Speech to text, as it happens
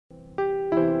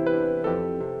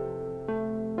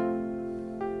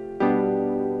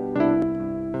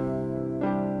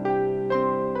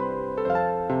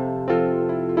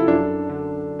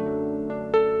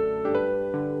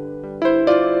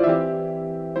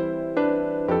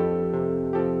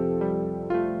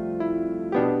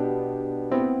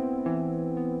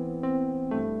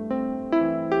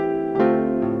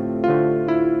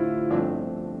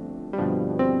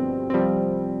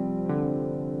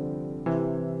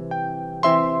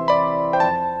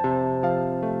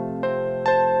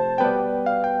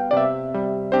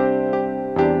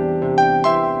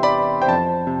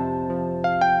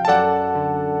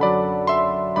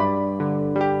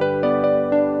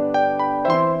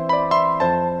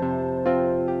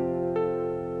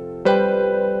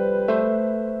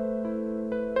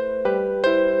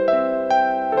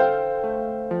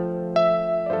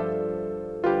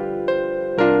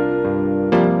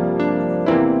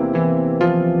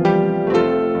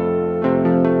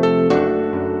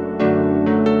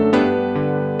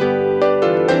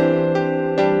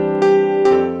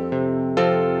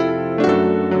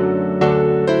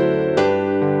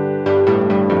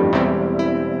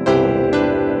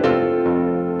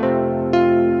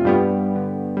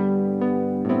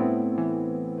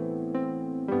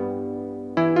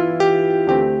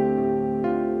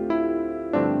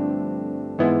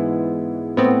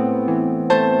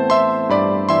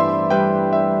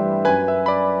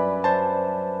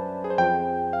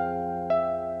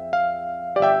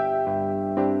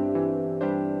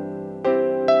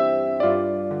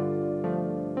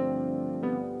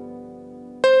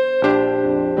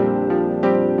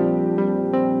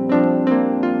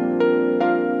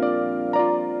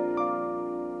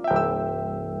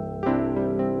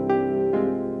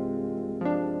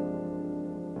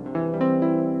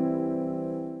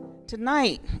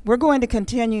tonight, we're going to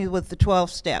continue with the 12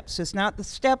 steps. It's not the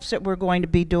steps that we're going to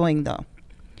be doing, though.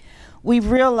 We've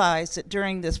realized that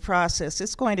during this process,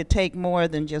 it's going to take more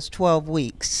than just 12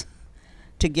 weeks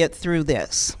to get through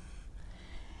this.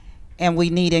 And we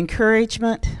need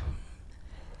encouragement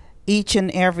each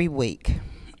and every week.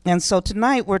 And so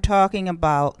tonight we're talking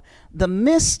about the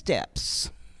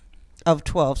missteps of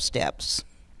 12 steps.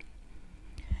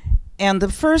 And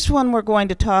the first one we're going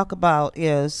to talk about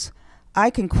is, I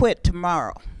can quit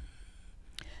tomorrow.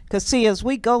 Because see, as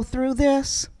we go through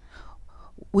this,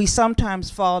 we sometimes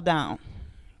fall down.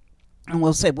 And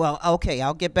we'll say, well, okay,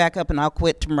 I'll get back up and I'll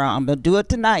quit tomorrow. I'm going to do it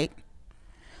tonight.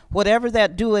 Whatever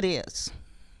that do it is.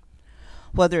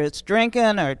 Whether it's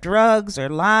drinking or drugs or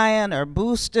lying or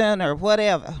boosting or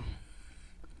whatever.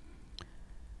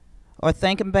 Or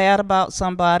thinking bad about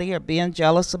somebody or being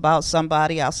jealous about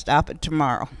somebody, I'll stop it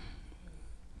tomorrow.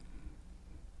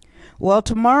 Well,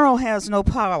 tomorrow has no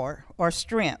power or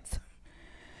strength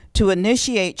to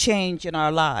initiate change in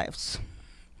our lives.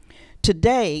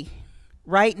 Today,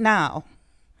 right now,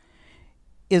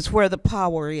 is where the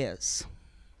power is.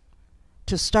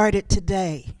 To start it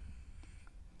today.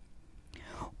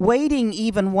 Waiting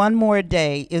even one more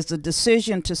day is a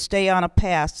decision to stay on a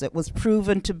path that was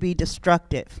proven to be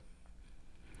destructive.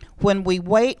 When we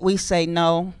wait, we say,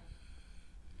 no,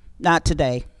 not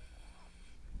today.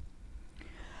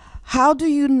 How do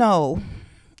you know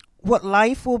what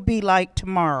life will be like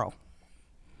tomorrow?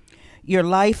 Your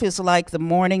life is like the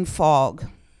morning fog.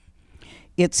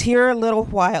 It's here a little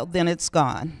while, then it's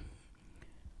gone.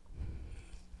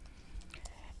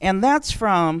 And that's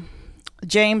from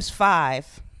James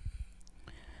 5,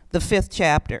 the 5th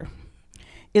chapter.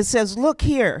 It says, look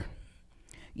here,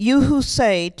 you who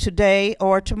say today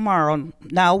or tomorrow,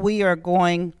 now we are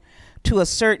going to a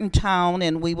certain town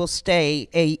and we will stay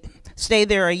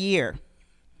there a year.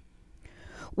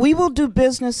 We will do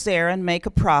business there and make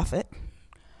a profit.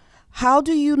 How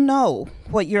do you know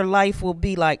what your life will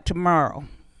be like tomorrow?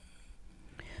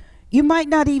 You might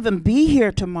not even be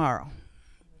here tomorrow.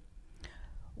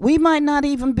 We might not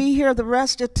even be here the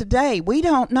rest of today. We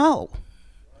don't know.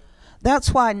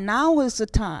 That's why now is the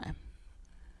time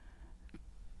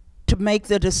to make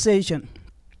the decision.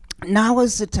 Now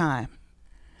is the time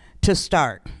to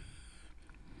start.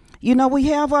 You know, we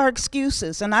have our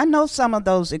excuses, and I know some of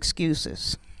those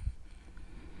excuses.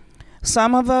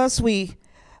 Some of us,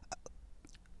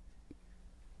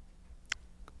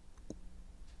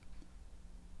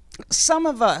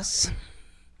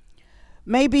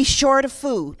 may be short of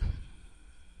food.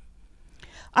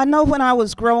 I know when I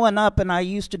was growing up and I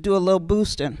used to do a little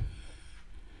boosting,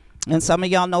 and some of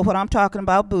y'all know what I'm talking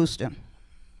about, boosting.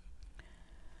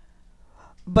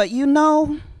 But you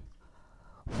know,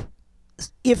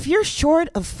 if you're short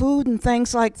of food and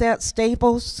things like that,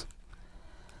 staples,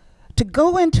 to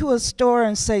go into a store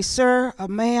and say, sir,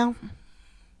 ma'am,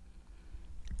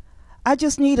 I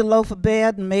just need a loaf of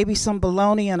bread and maybe some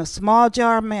bologna and a small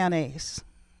jar of mayonnaise.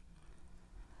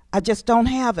 I just don't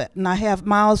have it, and I have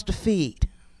mouths to feed.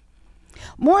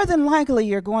 More than likely,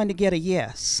 you're going to get a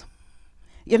yes.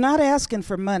 You're not asking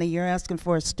for money, you're asking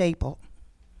for a staple.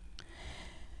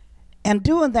 And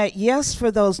doing that yes for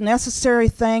those necessary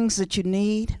things that you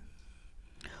need,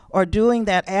 or doing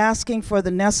that asking for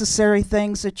the necessary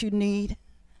things that you need,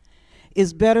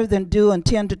 is better than doing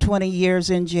 10 to 20 years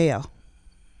in jail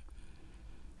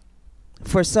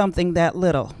for something that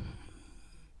little.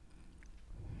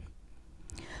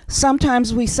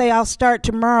 Sometimes we say, I'll start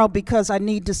tomorrow because I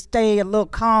need to stay a little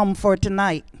calm for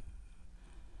tonight.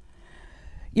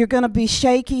 You're going to be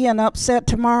shaky and upset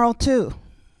tomorrow too.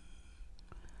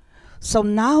 So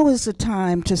now is the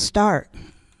time to start.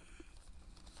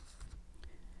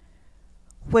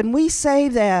 When we say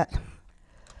that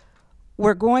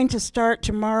we're going to start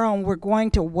tomorrow and we're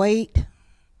going to wait,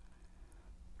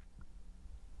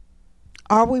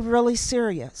 are we really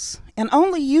serious? And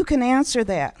only you can answer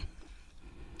that.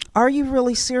 Are you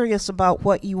really serious about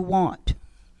what you want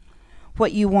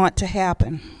to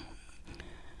happen?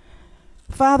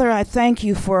 Father, I thank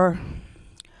you for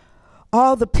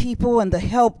all the people and the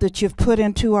help that you've put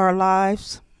into our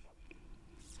lives,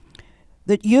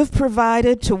 that you've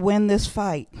provided to win this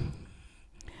fight.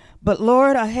 But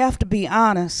Lord, I have to be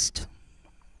honest.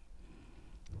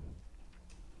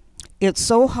 It's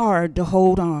so hard to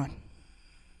hold on.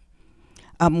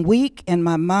 I'm weak and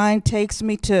my mind takes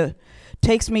me to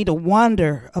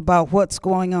wonder about what's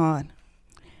going on.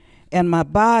 And my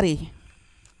body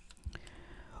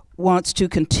wants to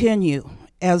continue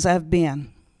as I've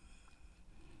been.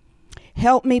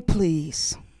 Help me,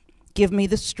 please. Give me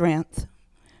the strength.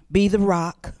 Be the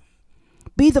rock.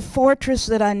 Be the fortress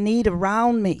that I need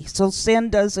around me so sin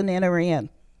doesn't enter in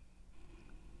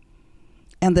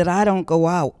and that I don't go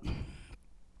out.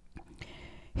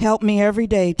 Help me every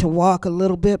day to walk a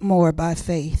little bit more by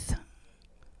faith.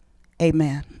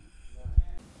 Amen.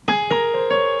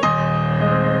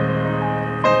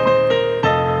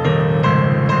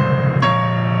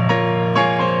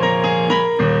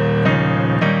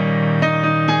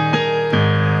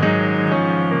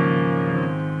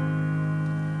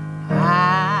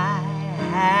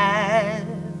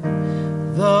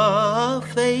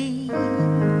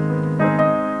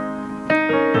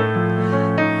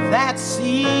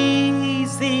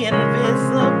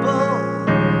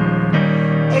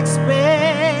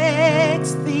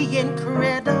 Expects the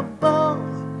incredible,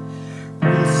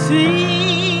 receives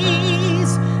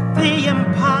the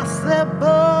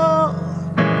impossible,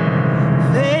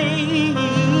 faith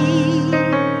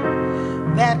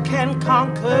that can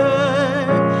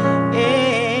conquer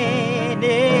anything,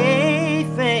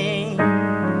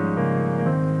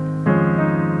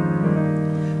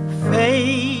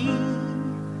 faith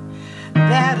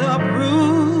that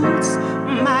uproots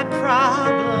my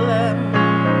problems,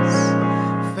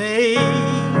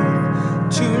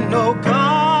 to know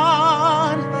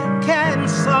God can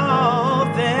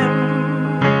solve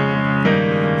them,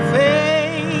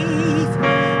 faith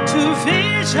to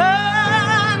vision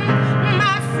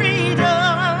my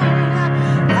freedom.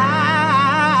 I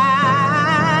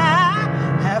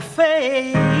have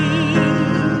faith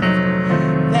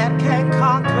that can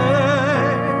conquer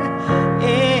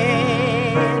anything.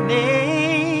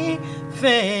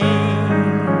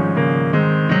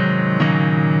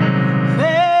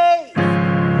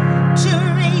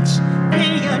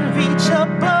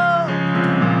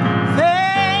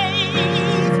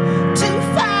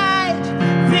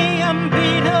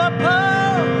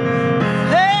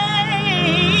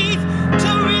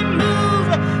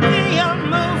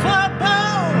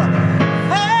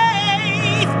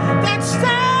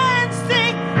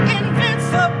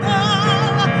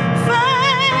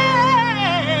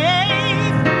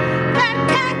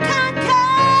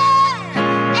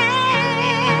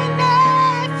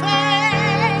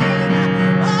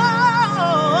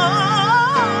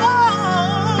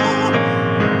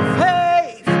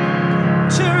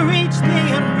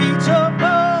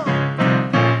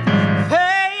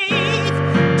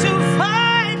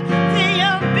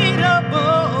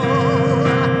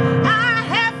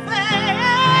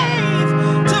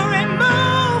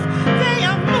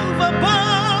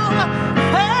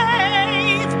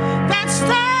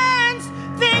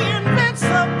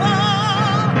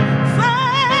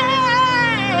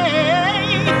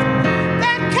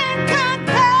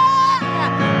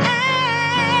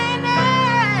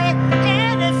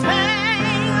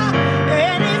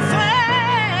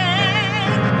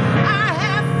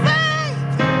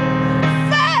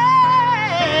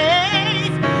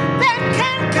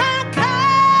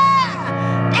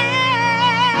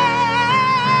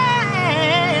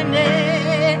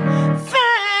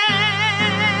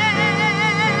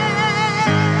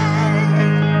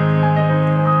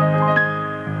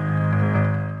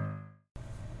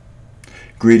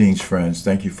 Greetings, friends.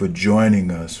 Thank you for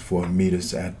joining us for Meet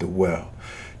Us at the Well.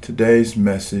 Today's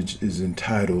message is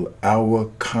entitled,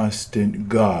 Our Constant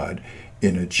God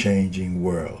in a Changing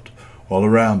World. All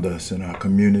around us, in our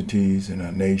communities, in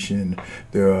our nation,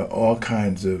 there are all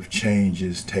kinds of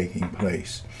changes taking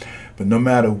place. But no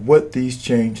matter what these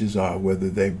changes are, whether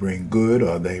they bring good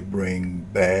or they bring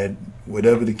bad,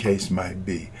 whatever the case might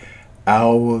be,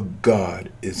 our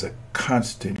God is a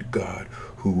constant God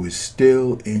who is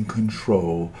still in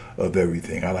control of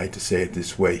everything. I like to say it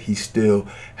this way: he still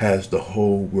has the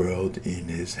whole world in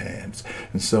his hands.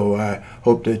 And so I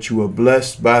hope that you are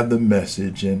blessed by the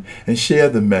message, and share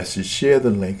the message, share the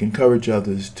link, encourage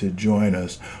others to join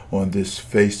us on this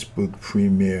Facebook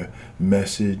premiere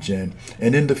message and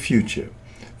in the future.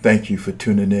 Thank you for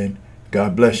tuning in.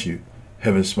 God bless you.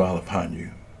 Heaven smile upon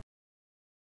you.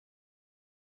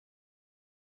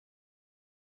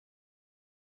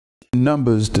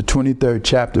 Numbers, the 23rd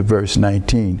chapter, verse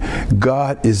 19.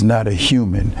 God is not a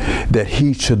human that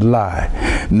he should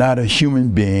lie, not a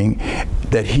human being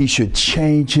that he should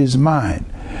change his mind.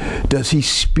 Does he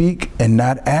speak and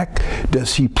not act?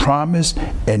 Does he promise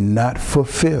and not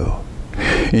fulfill?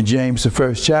 In James, the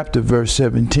 1st chapter, verse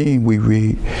 17, we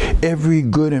read, every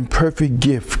good and perfect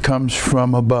gift comes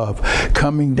from above,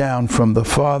 coming down from the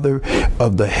Father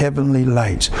of the heavenly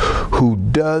lights, who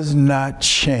does not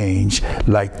change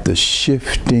like the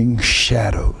shifting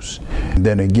shadows. And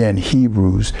then again,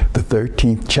 Hebrews, the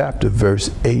 13th chapter,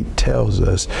 verse 8 tells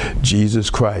us Jesus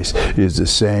Christ is the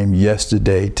same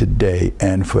yesterday, today,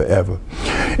 and forever.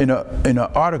 In an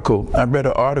article, I read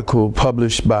an article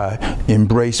published by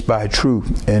Embraced by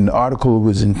Truth, and the article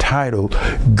was entitled,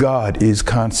 God is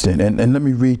Constant. And let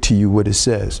me read to you what it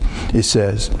says. It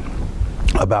says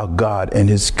about God and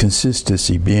his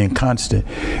consistency being constant.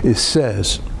 It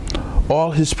says,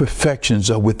 all his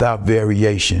perfections are without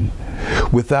variation,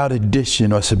 without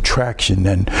addition or subtraction,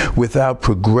 and without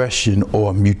progression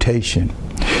or mutation.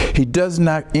 He does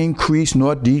not increase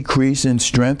nor decrease in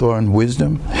strength or in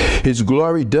wisdom. His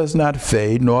glory does not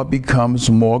fade nor becomes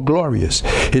more glorious.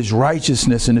 His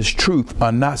righteousness and his truth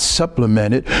are not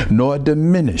supplemented nor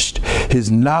diminished. His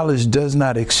knowledge does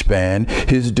not expand.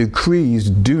 His decrees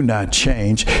do not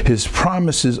change. His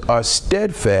promises are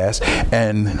steadfast,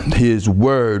 and his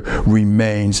word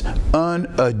remains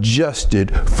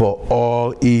unadjusted for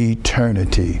all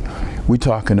eternity. We're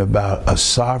talking about a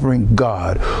sovereign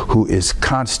God who is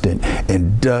constant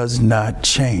and does not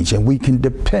change. And we can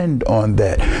depend on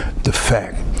that,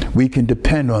 we can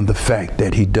depend on the fact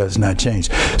that he does not change.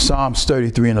 Psalms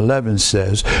 33:11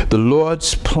 says, the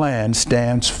Lord's plan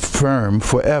stands firm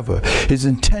forever. His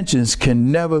intentions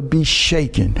can never be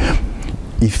shaken.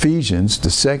 Ephesians, the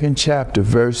 2nd chapter,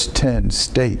 verse 10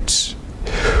 states,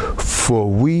 for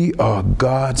we are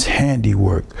God's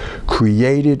handiwork,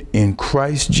 created in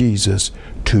Christ Jesus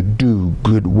to do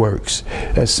good works.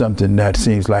 That's something that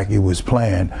seems like it was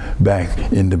planned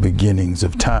back in the beginnings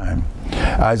of time.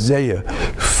 Isaiah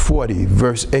 40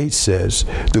 verse 8 says,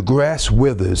 the grass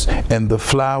withers and the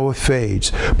flower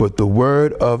fades, but the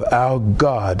word of our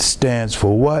God stands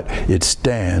for what? It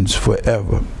stands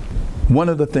forever. One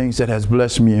of the things that has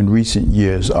blessed me in recent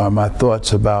years are my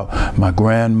thoughts about my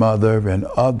grandmother and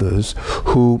others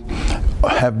who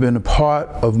have been a part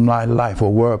of my life,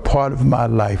 or were a part of my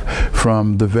life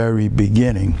from the very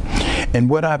beginning. And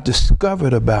what I've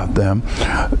discovered about them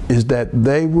is that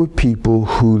they were people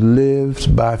who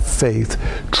lived by faith,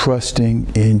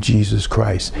 trusting in Jesus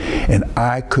Christ. And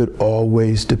I could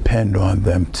always depend on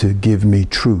them to give me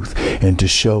truth and to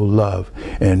show love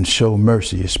and show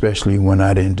mercy, especially when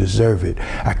I didn't deserve it.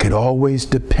 I could always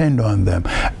depend on them.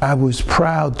 I was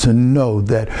proud to know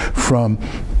that from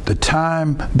the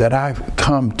time that I've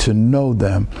come to know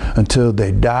them until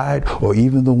they died, or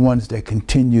even the ones that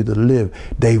continue to live,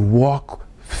 they walk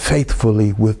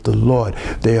faithfully with the Lord.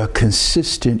 They are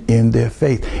consistent in their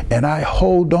faith. And I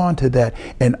hold on to that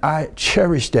and I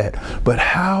cherish that. But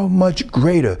how much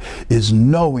greater is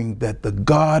knowing that the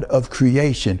God of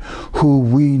creation, who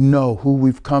we know, who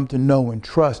we've come to know and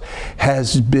trust,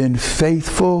 has been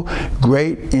faithful,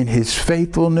 great in his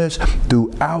faithfulness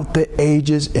throughout the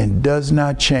ages and does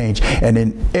not change. And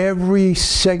in every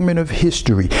segment of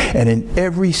history and in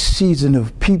every season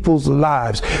of people's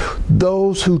lives,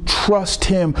 those who trust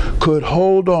him could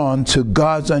hold on to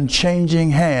God's unchanging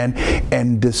hand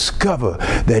and discover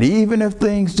that even if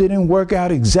things didn't work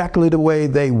out exactly the way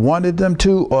they wanted them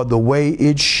to or the way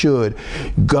it should,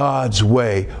 God's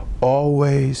way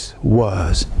always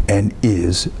was and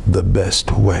is the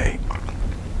best way.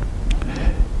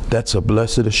 That's a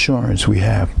blessed assurance we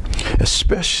have,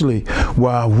 especially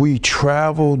while we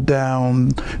travel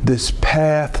down this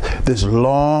path, this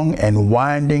long and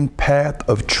winding path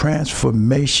of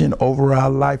transformation over our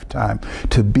lifetime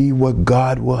to be what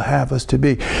God will have us to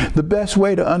be. The best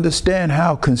way to understand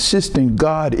how consistent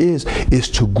God is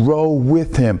to grow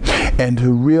with him and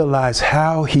to realize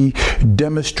how he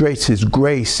demonstrates his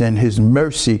grace and his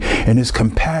mercy and his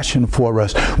compassion for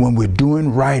us when we're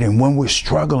doing right and when we're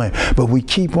struggling, but we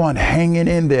keep on hanging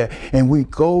in there and we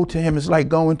go to him. It's like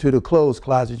going to the clothes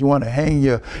closet. You want to hang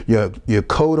your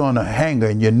coat on a hanger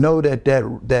and you know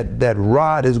that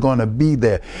rod is going to be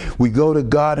there. We go to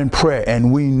God in prayer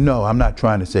and we know, I'm not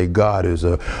trying to say God is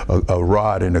a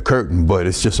rod and a curtain, but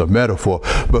it's just a metaphor.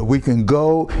 But we can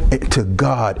go to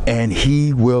God and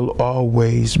he will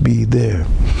always be there.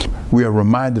 We are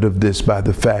reminded of this by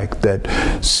the fact that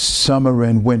summer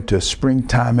and winter,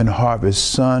 springtime and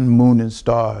harvest, sun, moon, and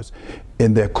stars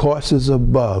in their courses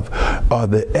above are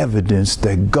the evidence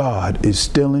that God is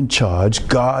still in charge.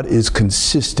 God is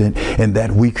consistent, and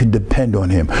that we can depend on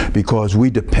him, because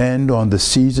we depend on the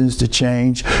seasons to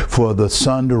change, for the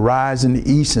sun to rise in the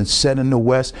east and set in the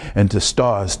west, and the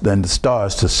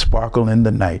stars to sparkle in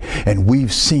the night. And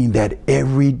we've seen that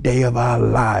every day of our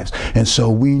lives. And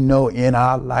so we know in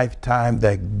our lifetime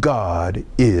that God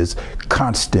is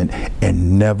constant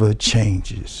and never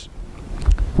changes.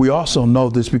 We also know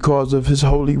this because of his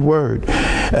holy word,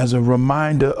 as a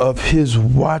reminder of his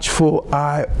watchful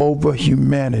eye over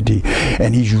humanity.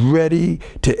 And he's ready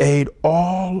to aid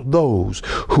all those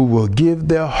who will give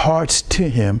their hearts to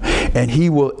him, and he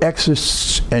will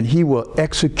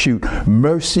execute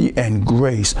mercy and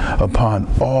grace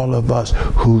upon all of us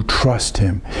who trust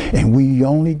him. And we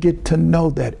only get to know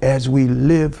that as we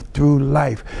live through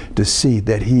life, to see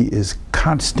that he is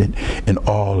constant in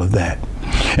all of that.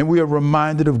 And we are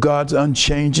reminded of God's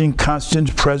unchanging,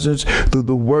 constant presence through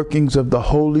the workings of the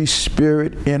Holy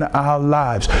Spirit in our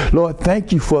lives. Lord,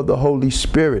 thank you for the Holy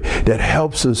Spirit that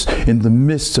helps us in the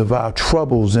midst of our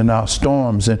troubles and our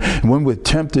storms. And when we're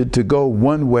tempted to go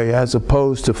one way as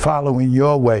opposed to following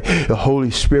your way, the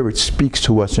Holy Spirit speaks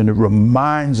to us, and it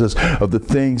reminds us of the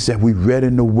things that we read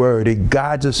in the Word. It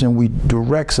guides us and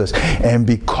directs us. And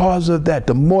because of that,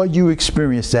 the more you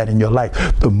experience that in your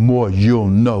life, the more you'll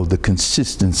know the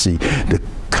consistency, the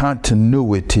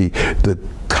continuity, the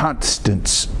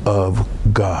constants of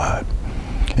God.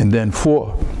 And then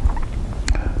 4,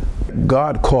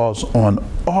 God calls on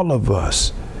all of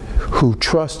us who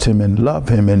trust him and love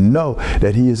him and know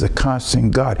that he is a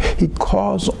constant God. He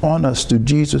calls on us through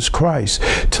Jesus Christ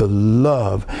to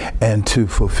love and to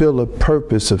fulfill a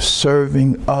purpose of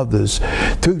serving others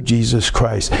through Jesus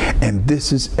Christ. And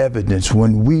this is evidence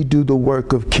when we do the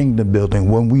work of kingdom building,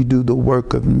 when we do the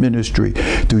work of ministry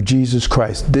through Jesus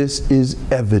Christ. This is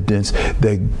evidence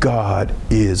that God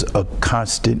is a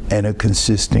constant and a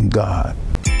consistent God.